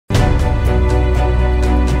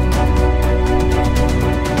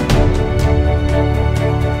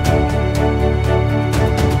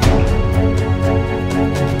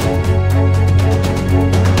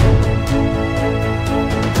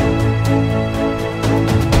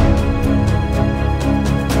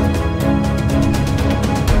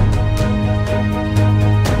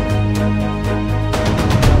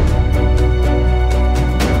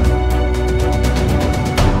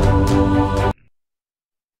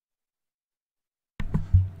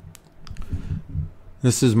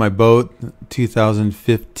This is my boat,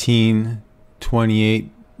 2015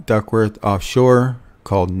 28 Duckworth offshore,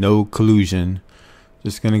 called No Collusion.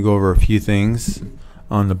 Just going to go over a few things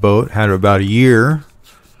on the boat. Had about a year.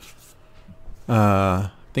 I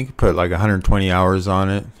think I put like 120 hours on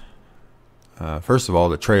it. First of all,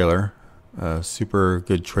 the trailer. Super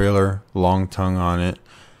good trailer, long tongue on it.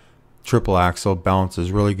 Triple axle, balance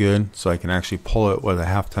is really good, so I can actually pull it with a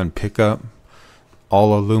half-ton pickup.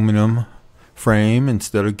 All aluminum frame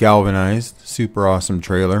instead of galvanized. Super awesome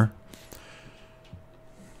trailer.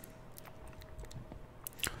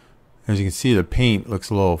 As you can see, the paint looks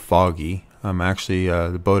a little foggy. Actually,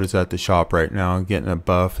 the boat is at the shop right now getting it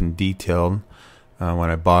buff and detailed. When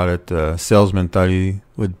I bought it, the salesman thought he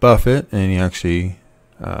would buff it, and he actually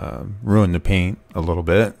ruined the paint a little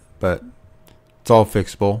bit, but it's all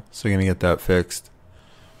fixable, so we're going to get that fixed.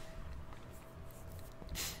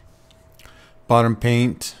 Bottom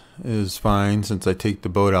paint is fine since I take the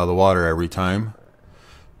boat out of the water every time.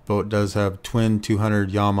 Boat does have twin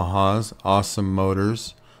 200 Yamahas, awesome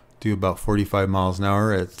motors, do about 45 miles an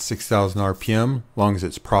hour at 6,000 RPM, as long as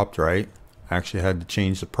it's propped right. I actually had to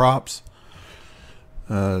change the props.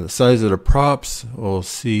 The size of the props we'll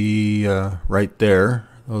see right there.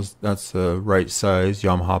 That's the right size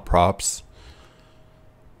Yamaha props.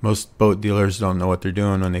 Most boat dealers don't know what they're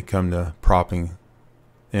doing when they come to propping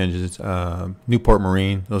engines. Newport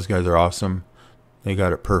Marine, those guys are awesome. They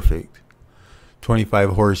got it perfect.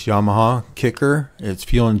 25 horse Yamaha kicker. It's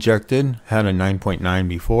fuel injected. Had a 9.9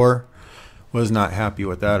 before. Was not happy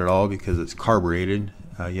with that at all because it's carbureted.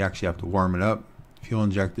 You actually have to warm it up. Fuel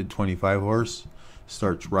injected 25 horse.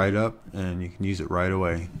 Starts right up and you can use it right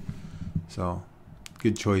away. So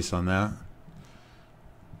good choice on that.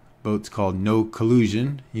 Boat's called No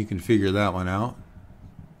Collusion. You can figure that one out.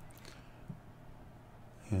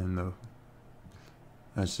 And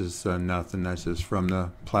that's just nothing. That's just from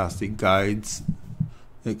the plastic guides.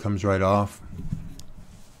 It comes right off.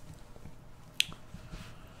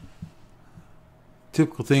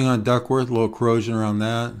 Typical thing on Duckworth, a little corrosion around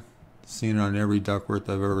that. Seen it on every Duckworth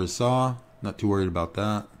I've ever saw. Not too worried about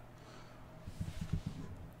that.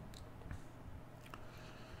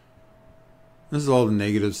 This is all the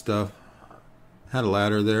negative stuff. Had a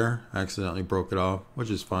ladder there. Accidentally broke it off, which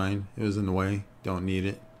is fine. It was in the way. Don't need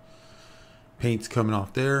it. Paint's coming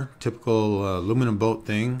off there. Typical aluminum boat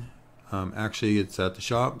thing. Actually, it's at the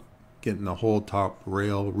shop. Getting the whole top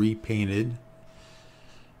rail repainted.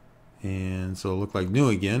 And so it'll look like new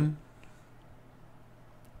again.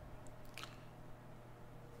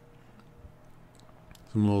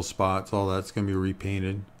 Some little spots. All that's going to be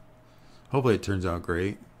repainted. Hopefully it turns out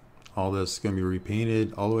great. All this is going to be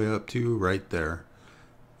repainted all the way up to right there.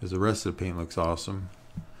 Because the rest of the paint looks awesome.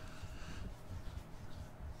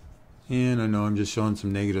 And I know I'm just showing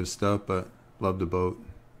some negative stuff, but love the boat.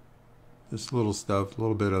 Just little stuff, a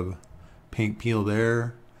little bit of paint peel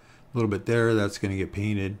there, a little bit there, that's going to get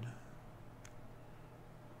painted.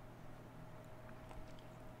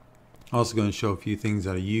 Also going to show a few things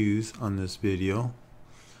that I use on this video.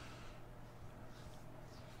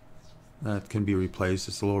 That can be replaced,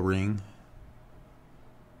 it's a little ring.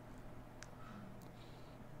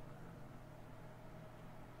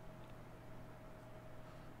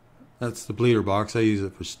 That's the bleeder box. I use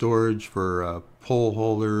it for storage, for pole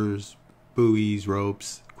holders, buoys,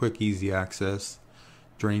 ropes, quick easy access,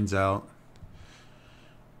 drains out.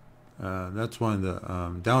 That's one of the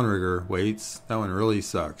downrigger weights. That one really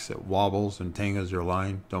sucks. It wobbles and tangles your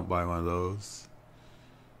line. Don't buy one of those.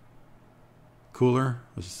 Cooler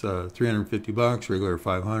was 350 bucks, regular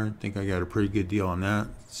 500. Think I got a pretty good deal on that.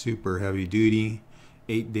 Super heavy duty,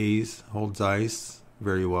 8 days, holds ice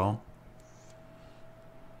very well.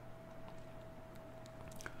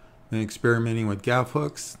 Then experimenting with gaff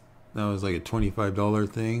hooks. That was like a $25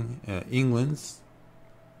 thing at England's.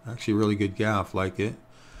 Actually really good gaff, like it.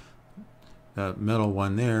 That metal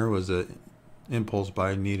one there was a impulse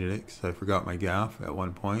buy, needed it because I forgot my gaff at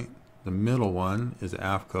one point. The middle one is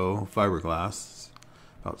AFCO fiberglass,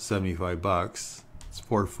 about 75 bucks. It's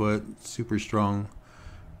 4 foot, super strong,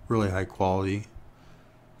 really high quality.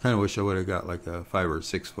 Kind of wish I would have got like a 5 or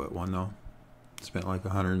 6 foot one though. Spent like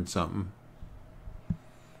 100 and something.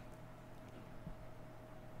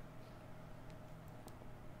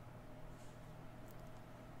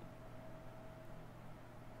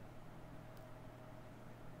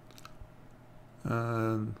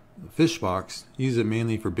 Fish box, use it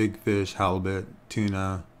mainly for big fish, halibut,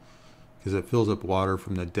 tuna, because it fills up water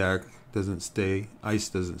from the deck. Ice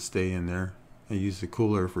doesn't stay in there. I use the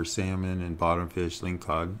cooler for salmon and bottom fish,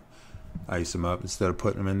 lingcod. Ice them up instead of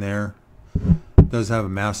putting them in there. It does have a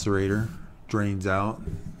macerator, drains out.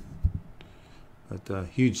 But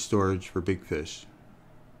huge storage for big fish.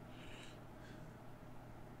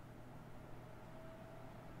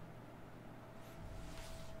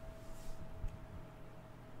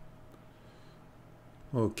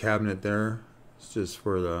 Little cabinet there. It's just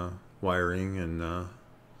for the wiring and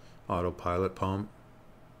autopilot pump.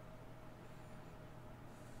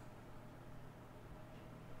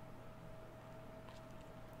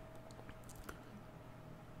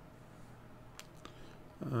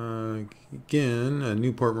 Again, a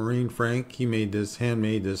Newport Marine Frank. He made this,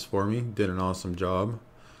 handmade this for me. Did an awesome job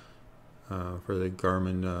for the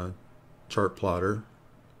Garmin chart plotter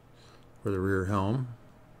for the rear helm.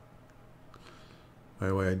 By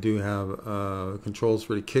the way, I do have controls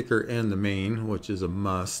for the kicker and the main, which is a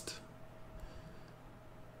must.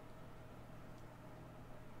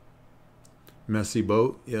 Messy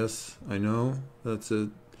boat, yes, I know. That's a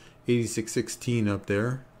 8616 up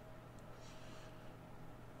there.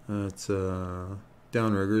 That's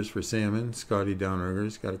downriggers for salmon, Scotty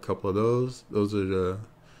downriggers. Got a couple of those. Those are the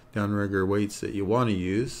downrigger weights that you want to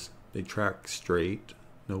use. They track straight,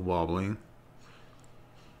 no wobbling.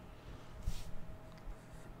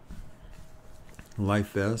 Life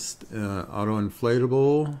vest, auto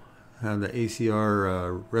inflatable. Have the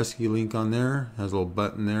ACR rescue link on there. Has a little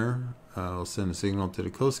button there. I'll send a signal to the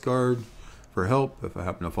Coast Guard for help if I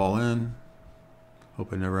happen to fall in.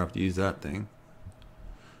 Hope I never have to use that thing.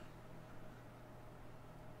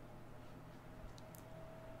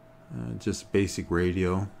 Just basic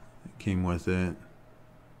radio that came with it.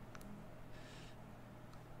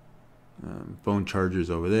 Phone chargers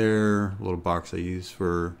over there. A little box I use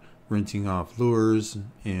for rinsing off lures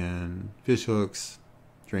and fish hooks.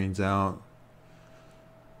 Drains out.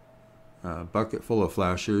 Bucket full of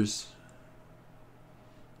flashers.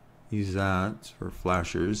 Use that for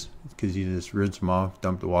flashers because you just rinse them off,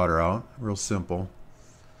 dump the water out. Real simple.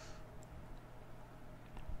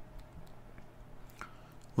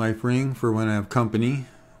 Life ring for when I have company,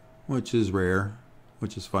 which is rare,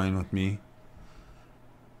 which is fine with me.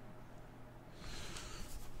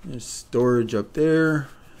 There's storage up there.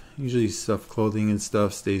 Usually stuff, clothing and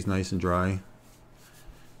stuff stays nice and dry.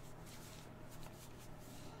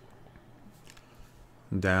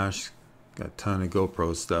 Dash, got a ton of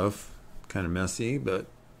GoPro stuff. Kind of messy, but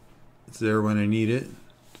it's there when I need it.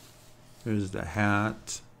 There's the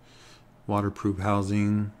hat, waterproof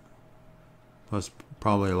housing, plus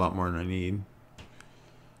probably a lot more than I need.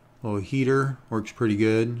 Little heater, works pretty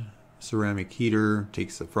good. Ceramic heater,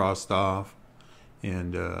 takes the frost off,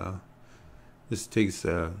 and this takes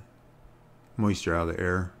moisture out of the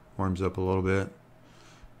air, warms up a little bit.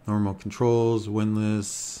 Normal controls,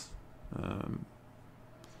 windlass.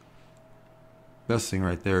 Best thing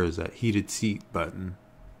right there is that heated seat button.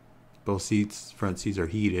 Both seats, front seats are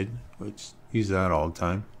heated, which use that all the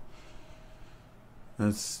time.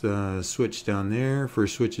 That's the switch down there for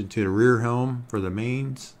switching to the rear helm for the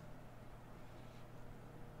mains.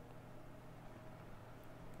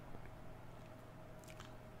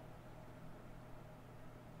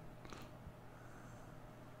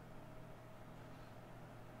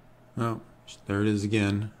 Oh, there it is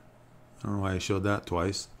again. I don't know why I showed that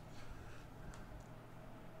twice.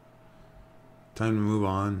 Time to move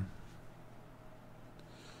on.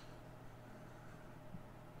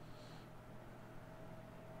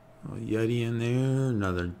 A Yeti in there,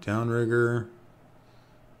 another downrigger.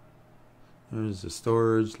 There's the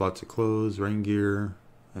storage, lots of clothes, rain gear,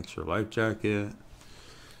 extra life jacket.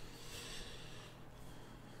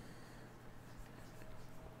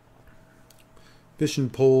 Fishing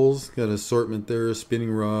poles, got an assortment there,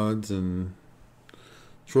 spinning rods and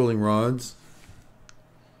trolling rods.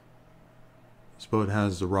 This boat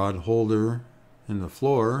has the rod holder in the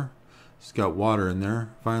floor. It's got water in there.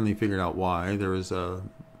 Finally figured out why. There was a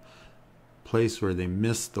place where they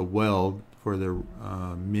missed the weld for their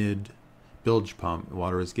mid bilge pump. The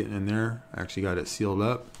water was getting in there. Actually got it sealed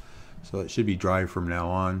up, so it should be dry from now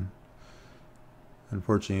on.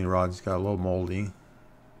 Unfortunately, the rod's got a little moldy,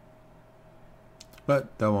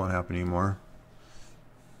 but that won't happen anymore.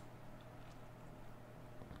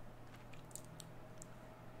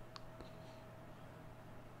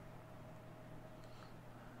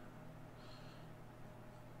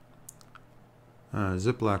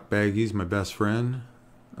 Ziploc baggies, my best friend.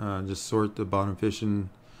 Just sort the bottom fishing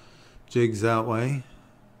jigs that way.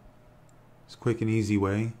 It's a quick and easy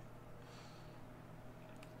way.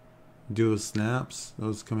 Duo snaps,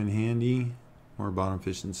 those come in handy. More bottom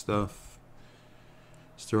fishing stuff.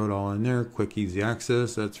 Just throw it all in there. Quick, easy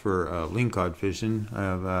access. That's for lingcod fishing. I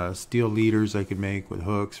have steel leaders I could make with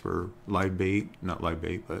hooks for live bait. Not live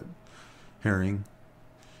bait, but herring.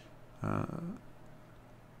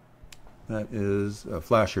 That is a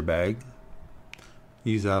flasher bag.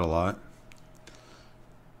 Use that a lot.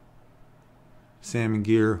 Salmon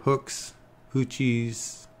gear, hooks,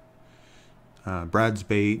 hoochies, Brad's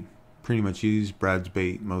bait. Pretty much use Brad's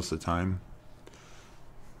bait most of the time.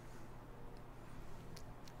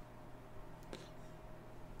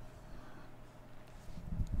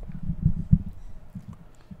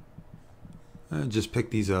 I just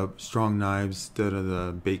picked these up. Strong knives instead of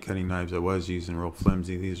the bait cutting knives I was using, real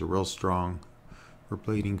flimsy. These are real strong for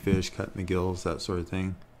plating fish, cutting the gills, that sort of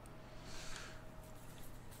thing.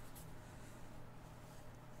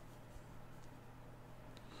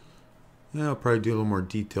 Yeah, I'll probably do a little more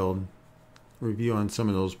detailed review on some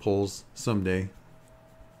of those poles someday.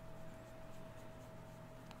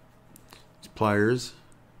 These pliers,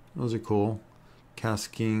 those are cool.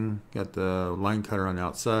 Cast King, got the line cutter on the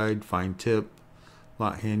outside, fine tip, a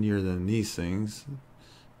lot handier than these things.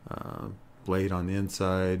 Blade on the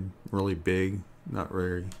inside, really big, not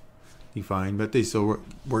very defined, but they still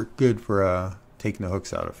work good for taking the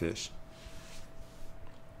hooks out of fish.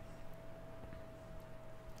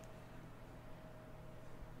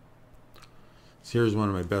 So here's one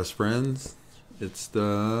of my best friends. It's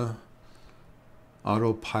the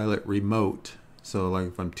autopilot remote. So like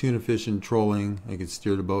if I'm tuna fishing, trolling, I can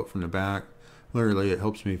steer the boat from the back. Literally it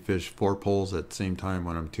helps me fish 4 poles at the same time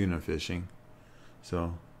when I'm tuna fishing.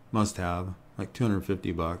 So must have, like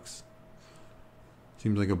 250 bucks.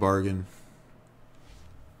 Seems like a bargain.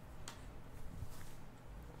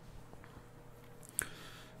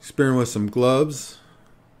 Experimenting with some gloves.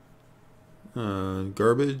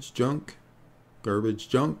 Garbage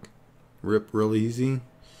junk, rip real easy.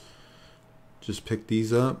 Just pick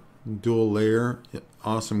these up, dual layer,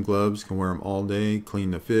 awesome gloves, can wear them all day, clean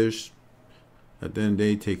the fish. At the end of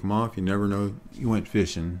the day, take them off, you never know you went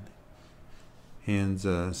fishing. Hands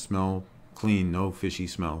smell clean, no fishy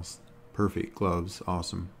smells. Perfect gloves,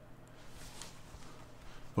 awesome.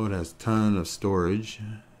 Boat has a ton of storage.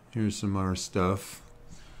 Here's some more stuff.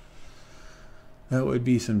 That would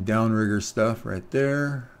be some downrigger stuff right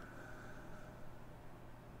there.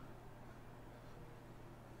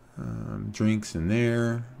 Drinks in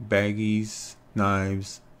there, baggies,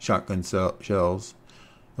 knives, shotgun shells.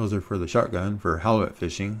 Those are for the shotgun for halibut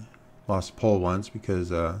fishing. Lost a pole once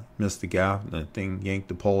because missed the gaff and the thing yanked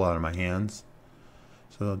the pole out of my hands.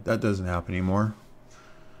 So that doesn't happen anymore.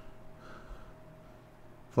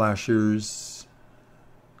 Flashers,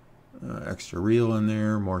 extra reel in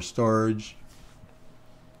there, more storage.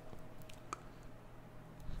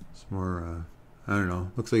 Some more, I don't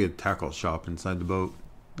know, looks like a tackle shop inside the boat.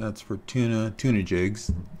 That's for tuna jigs.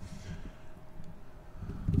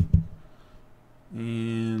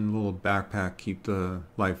 And a little backpack, keep the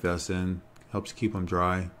life vest in, helps keep them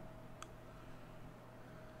dry.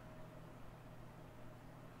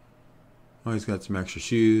 Always got some extra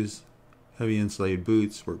shoes. Heavy insulated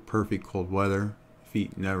boots, work perfect cold weather.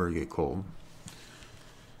 Feet never get cold.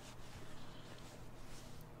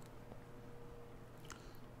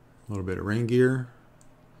 A little bit of rain gear.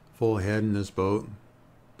 Full head in this boat.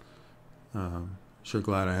 Sure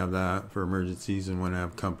glad I have that for emergencies and when I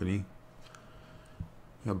have company.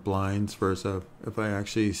 Got blinds for if I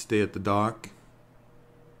actually stay at the dock.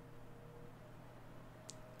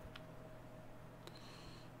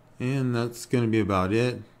 And that's going to be about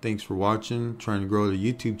it. Thanks for watching. Trying to grow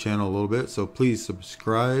the YouTube channel a little bit, so please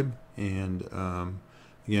subscribe. And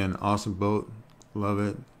again, awesome boat. Love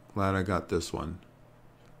it. Glad I got this one.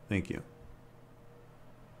 Thank you.